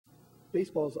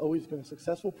Baseball has always been a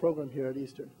successful program here at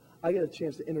Eastern. I got a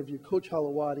chance to interview Coach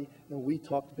Holowaty, and we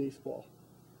talked baseball.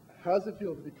 How does it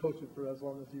feel to be coaching for as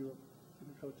long as you have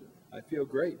been coaching? I feel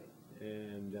great,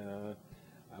 and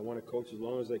I want to coach as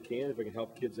long as I can if I can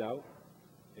help kids out,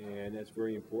 and that's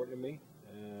very important to me.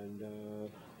 And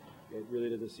it really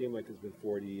doesn't seem like it's been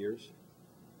 40 years.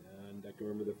 And I can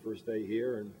remember the first day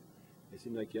here, and it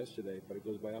seemed like yesterday, but it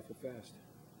goes by awful fast.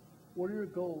 What are your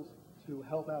goals to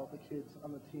help out the kids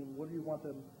on the team? What do you want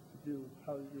them to do?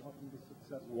 How do you want them to be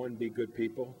successful? 1, be good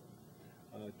people.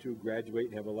 2, graduate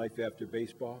and have a life after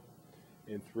baseball.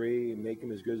 And 3, make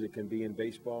them as good as they can be in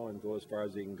baseball and go as far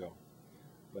as they can go.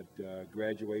 But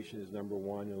graduation is number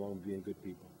 1, along with being good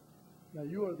people. Now,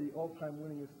 you are the all-time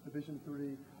winningest Division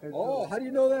III. Oh, how do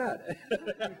you know that?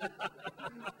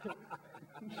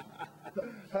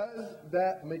 How does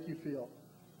that make you feel?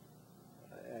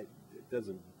 It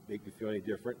doesn't make me feel any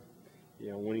different. You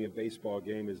know, winning a baseball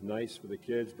game is nice for the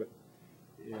kids, but,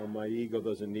 you know, my ego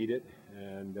doesn't need it.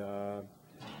 And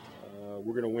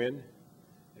we're going to win,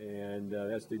 and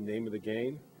that's the name of the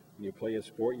game. When you play a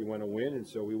sport, you want to win, and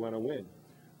so we want to win.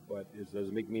 But does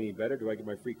it make me any better? Do I get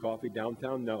my free coffee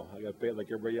downtown? No, I got to pay it like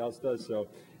everybody else does. So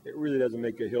it really doesn't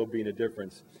make a hill being a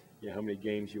difference. You know, how many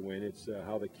games you win. It's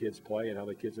how the kids play and how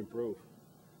the kids improve.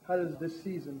 How does this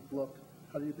season look?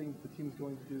 How do you think the team's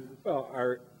going to do this? Well,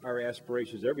 our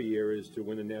aspirations every year is to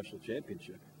win the national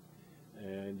championship.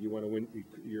 And you want to win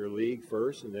your league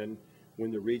first and then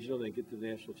win the regional and then get to the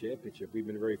national championship. We've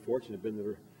been very fortunate, been to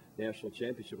the national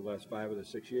championship the last 5 of the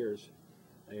 6 years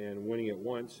and winning it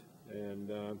once. And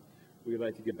we'd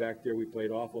like to get back there. We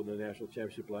played awful in the national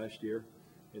championship last year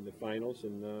in the finals,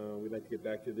 and we'd like to get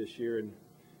back to this year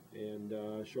and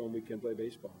show them we can play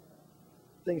baseball.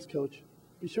 Thanks, Coach.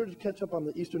 Be sure to catch up on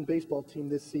the Eastern baseball team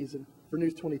this season. For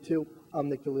News 22, I'm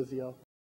Nick Delizio.